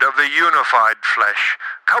brotherhood of the unified flesh.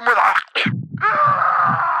 Come with us.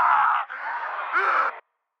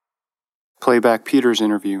 Playback Peter's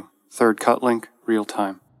interview, third cut link, real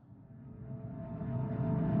time.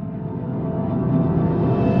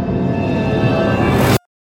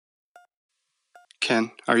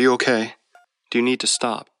 Ken, are you okay? Do you need to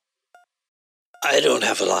stop? I don't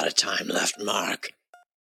have a lot of time left, Mark.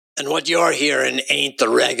 And what you're hearing ain't the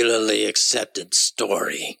regularly accepted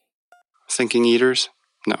story. Thinking eaters?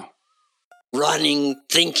 No. Running,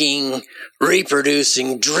 thinking,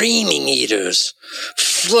 reproducing, dreaming eaters,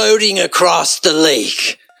 floating across the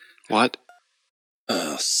lake. What?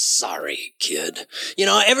 Oh, sorry, kid. You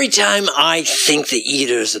know, every time I think the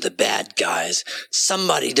eaters are the bad guys,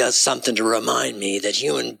 somebody does something to remind me that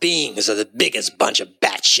human beings are the biggest bunch of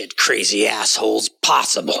batshit crazy assholes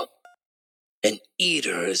possible. An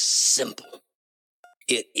eater is simple.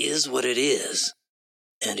 It is what it is,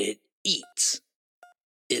 and it eats.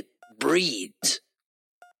 It breeds.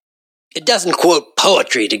 It doesn't quote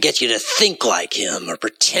poetry to get you to think like him or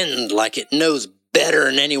pretend like it knows better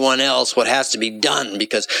than anyone else what has to be done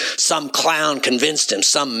because some clown convinced him,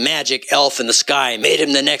 some magic elf in the sky made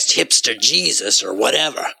him the next hipster Jesus or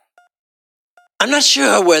whatever. I'm not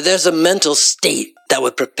sure where there's a mental state that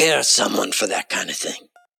would prepare someone for that kind of thing.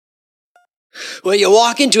 Where you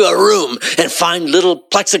walk into a room and find little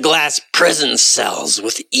plexiglass prison cells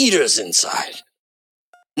with eaters inside.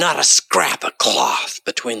 Not a scrap of cloth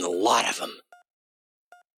between the lot of them.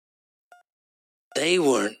 They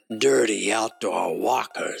weren't dirty outdoor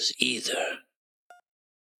walkers either.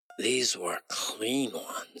 These were clean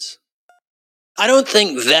ones. I don't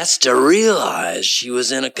think Vesta realized she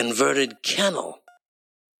was in a converted kennel.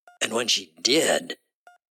 And when she did,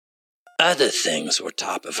 other things were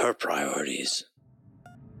top of her priorities.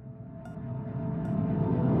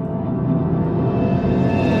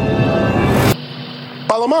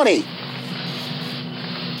 Palamani,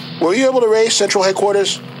 were you able to raise Central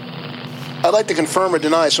Headquarters? I'd like to confirm or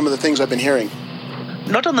deny some of the things I've been hearing.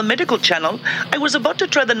 Not on the medical channel. I was about to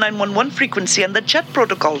try the 911 frequency and the chat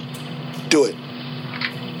protocol. Do it.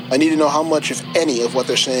 I need to know how much, if any, of what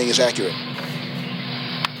they're saying is accurate.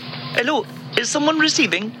 Hello, is someone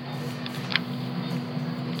receiving?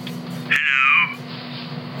 Hello?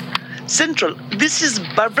 Central, this is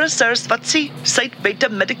Barbara Sarasvatsi, Site Beta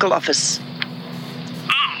Medical Office.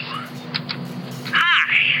 Oh.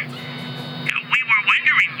 Hi. We were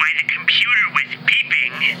wondering why the computer was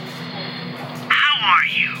beeping. How are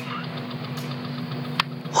you?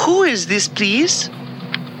 Who is this, please? Oh,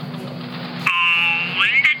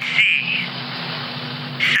 let's see.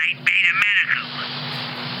 Site Beta Medical.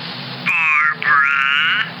 Barbara.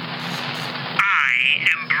 I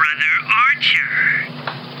am Brother Archer.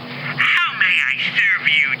 How may I serve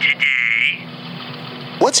you today?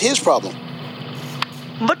 What's his problem?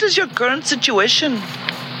 What is your current situation?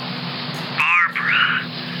 Barbara,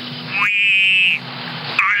 we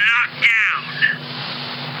are locked down.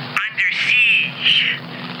 Under siege.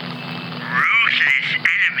 Ruthless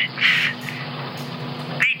elements.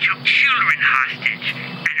 They took children hostage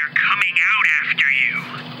and are coming out after you.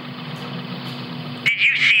 Did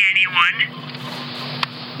you see anyone?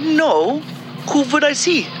 No. Who would I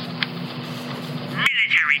see? Military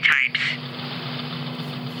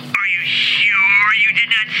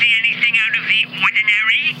not see anything out of the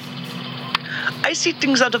ordinary? I see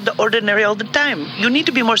things out of the ordinary all the time. You need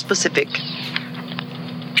to be more specific.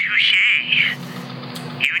 Touché.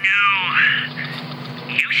 You know,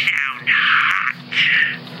 you sound hot.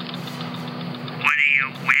 What are you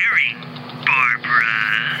wearing, Barbara?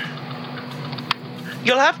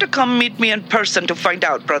 You'll have to come meet me in person to find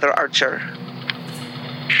out, Brother Archer.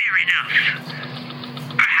 Fair enough.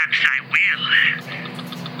 Perhaps I will.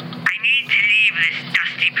 I need to leave this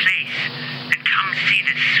dusty place and come see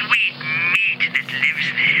the sweet meat that lives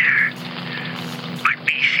there. But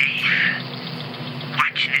be safe.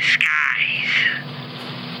 Watch the skies.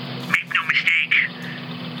 Make no mistake.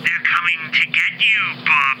 They're coming to get you,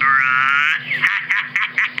 Barbara.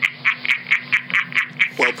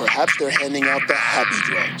 Well, perhaps they're handing out the happy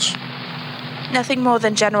drugs. Nothing more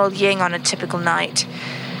than General Ying on a typical night.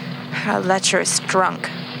 A lecherous drunk.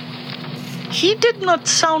 He did not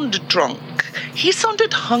sound drunk. He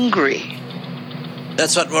sounded hungry.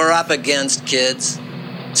 That's what we're up against, kids.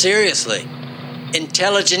 Seriously.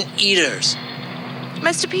 Intelligent eaters.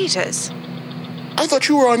 Mr. Peters. I thought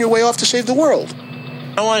you were on your way off to save the world.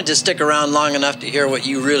 I wanted to stick around long enough to hear what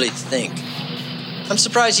you really think. I'm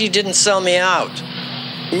surprised you didn't sell me out.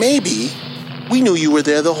 Maybe. We knew you were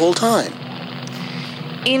there the whole time.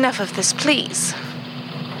 Enough of this, please.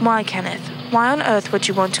 Why, Kenneth? Why on earth would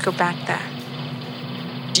you want to go back there?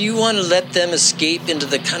 Do you want to let them escape into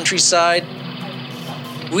the countryside?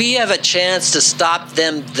 We have a chance to stop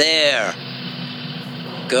them there.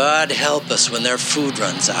 God help us when their food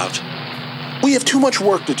runs out. We have too much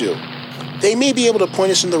work to do. They may be able to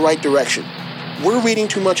point us in the right direction. We're reading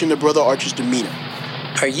too much into Brother Archer's demeanor.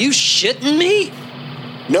 Are you shitting me?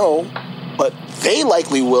 No, but they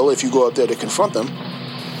likely will if you go up there to confront them.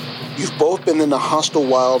 You've both been in the hostile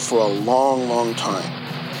wild for a long, long time.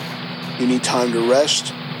 You need time to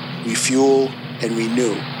rest, refuel, and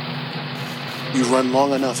renew. You've run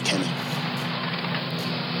long enough, Kenny.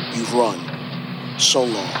 You've run so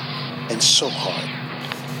long and so hard.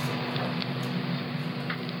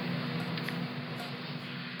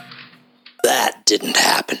 That didn't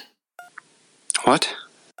happen. What?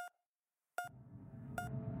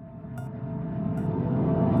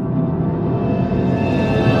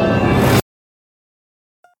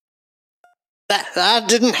 That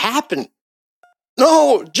didn't happen.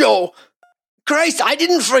 No, Joe. Christ, I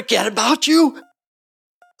didn't forget about you.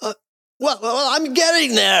 Well, I'm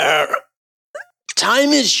getting there. Time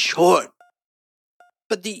is short,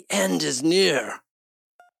 but the end is near.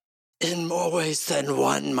 In more ways than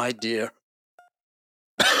one, my dear.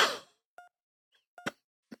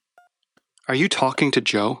 Are you talking to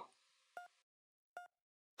Joe?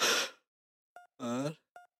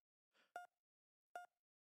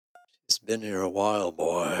 She's been here a while,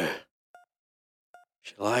 boy.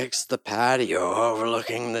 She likes the patio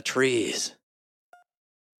overlooking the trees.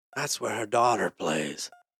 That's where her daughter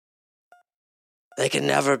plays. They can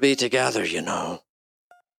never be together, you know.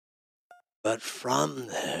 But from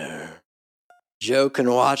there, Joe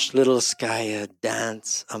can watch little Skya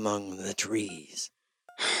dance among the trees.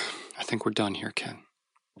 I think we're done here, Ken.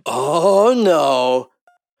 Oh, no.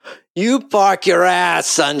 You park your ass,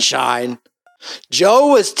 sunshine. Joe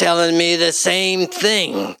was telling me the same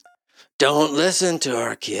thing. Don't listen to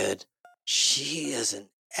her, kid. She is an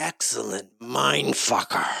excellent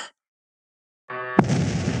mindfucker.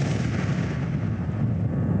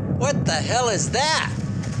 What the hell is that?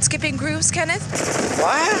 Skipping grooves, Kenneth?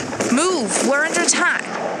 What? Move! We're under attack.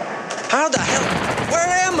 How the hell? Where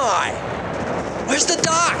am I? Where's the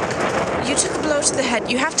dock? You took a blow to the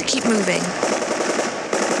head. You have to keep moving.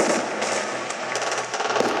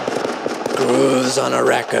 Grooves on a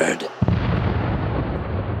record.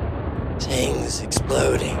 Things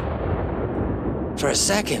exploding. For a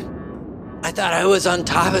second, I thought I was on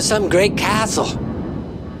top of some great castle,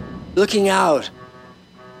 looking out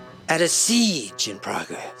at a siege in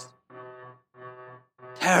progress.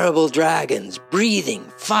 Terrible dragons breathing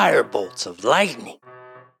firebolts of lightning,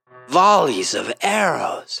 volleys of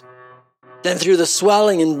arrows. Then through the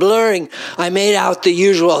swelling and blurring, I made out the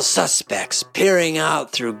usual suspects peering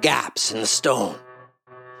out through gaps in the stone.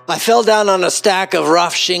 I fell down on a stack of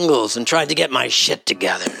rough shingles and tried to get my shit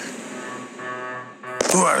together.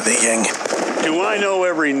 Who are they, Ying? Do I know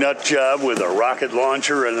every nut job with a rocket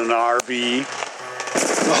launcher and an RV?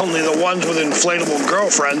 Only the ones with inflatable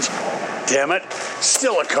girlfriends. Damn it,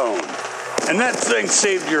 silicone. And that thing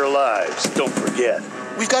saved your lives, don't forget.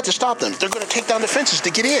 We've got to stop them. They're going to take down the fences to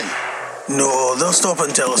get in. No, they'll stop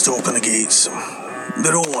and tell us to open the gates.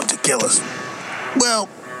 They don't want to kill us. Well,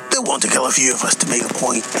 they'll want to kill a few of us to make a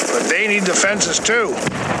point. But they need defenses too.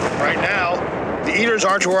 Right now, the Eaters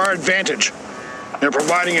are to our advantage. They're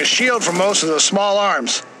providing a shield for most of the small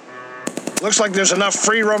arms. Looks like there's enough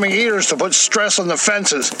free-roaming eaters to put stress on the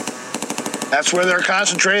fences. That's where they're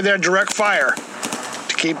concentrating their direct fire,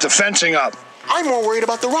 to keep the fencing up. I'm more worried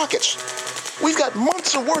about the rockets. We've got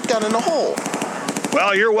months of work down in the hole.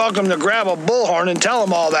 Well, you're welcome to grab a bullhorn and tell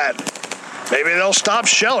them all that. Maybe they'll stop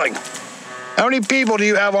shelling. How many people do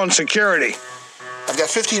you have on security? I've got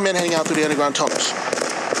 15 men heading out through the underground tunnels.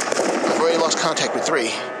 I've already lost contact with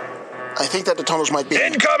 3. I think that the tunnels might be...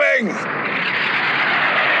 Incoming!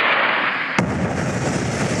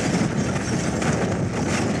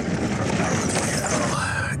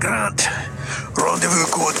 Grant, rendezvous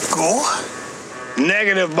code go?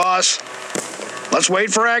 Negative, boss. Let's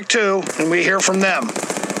wait for Act 2, and we hear from them.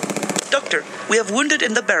 Doctor, we have wounded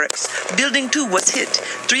in the barracks. Building 2 was hit.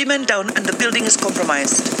 3 men down and the building is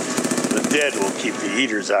compromised. The dead will keep the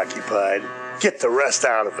heaters occupied. Get the rest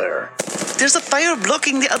out of there. There's a fire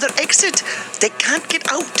blocking the other exit. They can't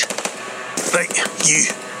get out. Right,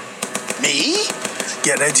 you. Me?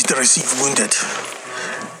 Get ready to receive wounded.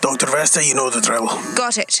 Dr. Vesta, you know the drill.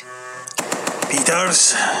 Got it.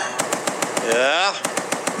 Peters? Yeah?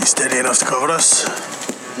 You steady enough to cover us?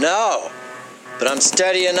 No, but I'm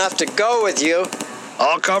steady enough to go with you.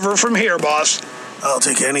 I'll cover from here, boss. I'll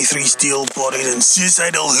take any 3 steel-bodied and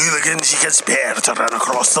suicidal hooligans you can spare to run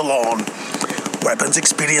across the lawn. Weapons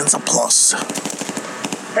experience a plus.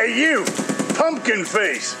 Hey, you! Pumpkin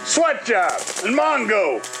Face, Sweat Job, and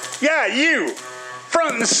Mongo. Yeah, you!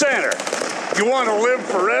 Front and center. You want to live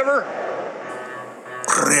forever?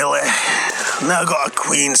 Really? Now I got a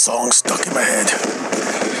Queen song stuck in my head.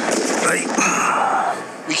 Right.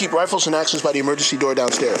 We keep rifles and axes by the emergency door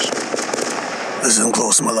downstairs. Listen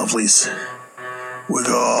close, my lovelies. We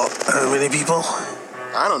got how many people?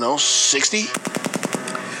 I don't know, 60?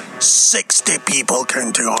 60 people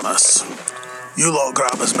counting on us. You lot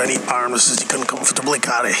grab as many arms as you can comfortably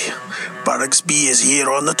carry. Barracks B is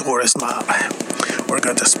here on the tourist map. We're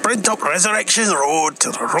going to sprint up Resurrection Road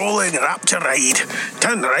to the rolling Rapture Ride.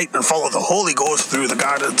 Turn right and follow the Holy Ghost through the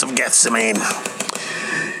Gardens of Gethsemane.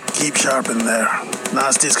 Keep sharp in there.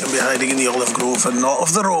 Nasties can be hiding in the olive grove and not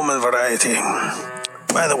of the Roman variety.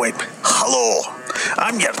 By the way, hello.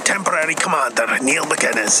 I'm your temporary commander, Neil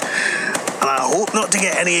McInnes, and I hope not to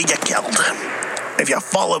get any of you killed. If you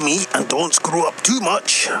follow me and don't screw up too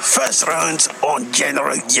much, first round's on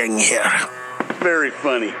General Ying here. Very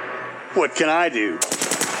funny. What can I do?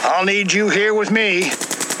 I'll need you here with me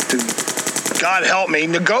to, God help me,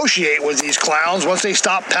 negotiate with these clowns once they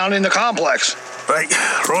stop pounding the complex. Right,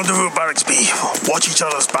 rendezvous Barracks B. Watch each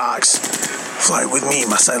other's backs. Fly with me,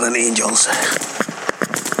 my silent angels.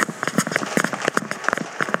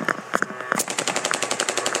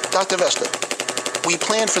 Dr. Vesta, we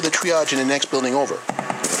planned for the triage in the next building over.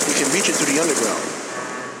 We can reach it through the underground,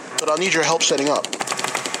 but I'll need your help setting up.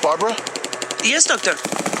 Barbara? Yes, Doctor.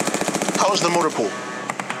 How's the motor pool?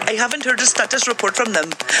 I haven't heard a status report from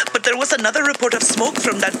them, but there was another report of smoke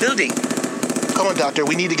from that building. Come on, Doctor,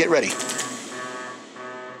 we need to get ready.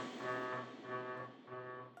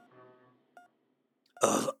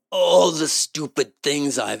 Of all the stupid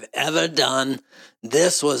things I've ever done,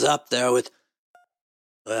 this was up there with...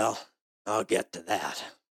 Well, I'll get to that.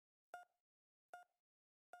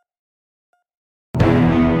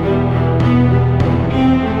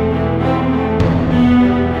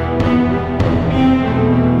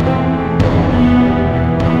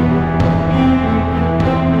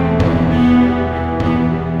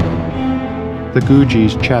 The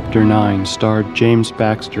Googies Chapter 9 starred James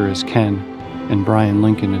Baxter as Ken and Brian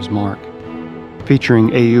Lincoln as Mark,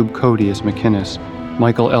 featuring Ayub Cody as McInnes,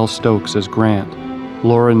 Michael L. Stokes as Grant,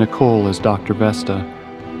 Laura Nicole as Dr. Vesta,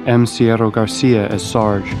 M. Sierra Garcia as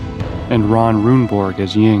Sarge, and Ron Runeborg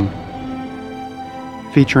as Ying.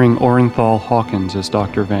 Featuring Orenthal Hawkins as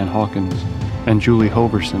Dr. Van Hawkins, and Julie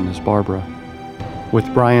Hoverson as Barbara,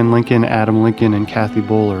 with Brian Lincoln, Adam Lincoln, and Kathy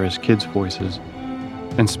Bowler as kids' voices,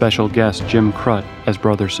 and special guest Jim Crutt as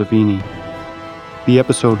Brother Savini. The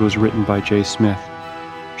episode was written by Jay Smith,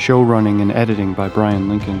 show running and editing by Brian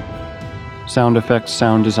Lincoln, sound effects,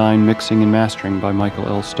 sound design, mixing, and mastering by Michael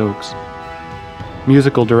L. Stokes.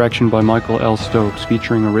 Musical direction by Michael L. Stokes,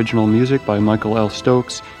 featuring original music by Michael L.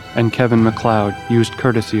 Stokes and Kevin MacLeod, used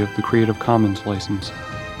courtesy of the Creative Commons license.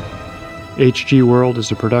 HG World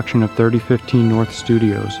is a production of 3015 North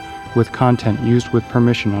Studios, with content used with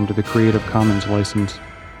permission under the Creative Commons license.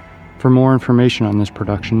 For more information on this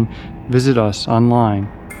production, visit us online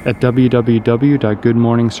at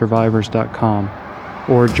www.goodmorningsurvivors.com,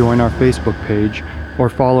 or join our Facebook page, or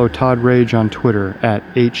follow Todd Rage on Twitter at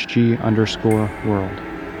HG_world.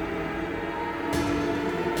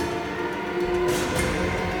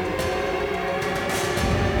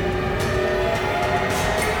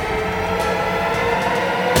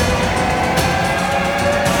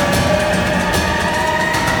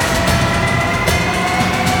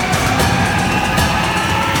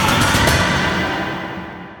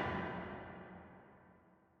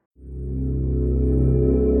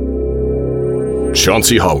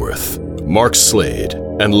 Chauncey Haworth, Mark Slade,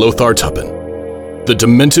 and Lothar Tuppen, the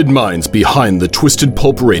demented minds behind the Twisted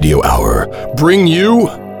Pulp Radio Hour, bring you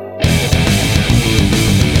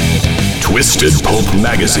Twisted Pulp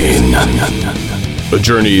Magazine. A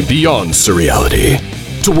journey beyond surreality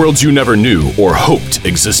to worlds you never knew or hoped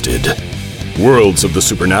existed. Worlds of the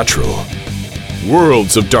supernatural.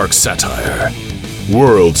 Worlds of dark satire.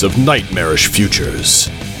 Worlds of nightmarish futures.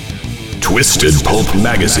 Twisted Pulp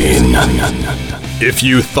Magazine. If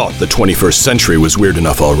you thought the 21st century was weird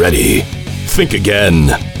enough already, think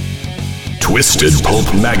again. Twisted Pulp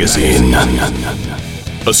Magazine.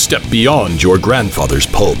 A step beyond your grandfather's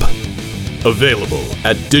pulp. Available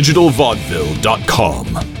at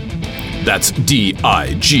digitalvaudeville.com. That's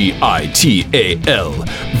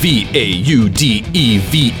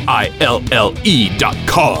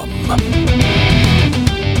digitalvaudeville.com.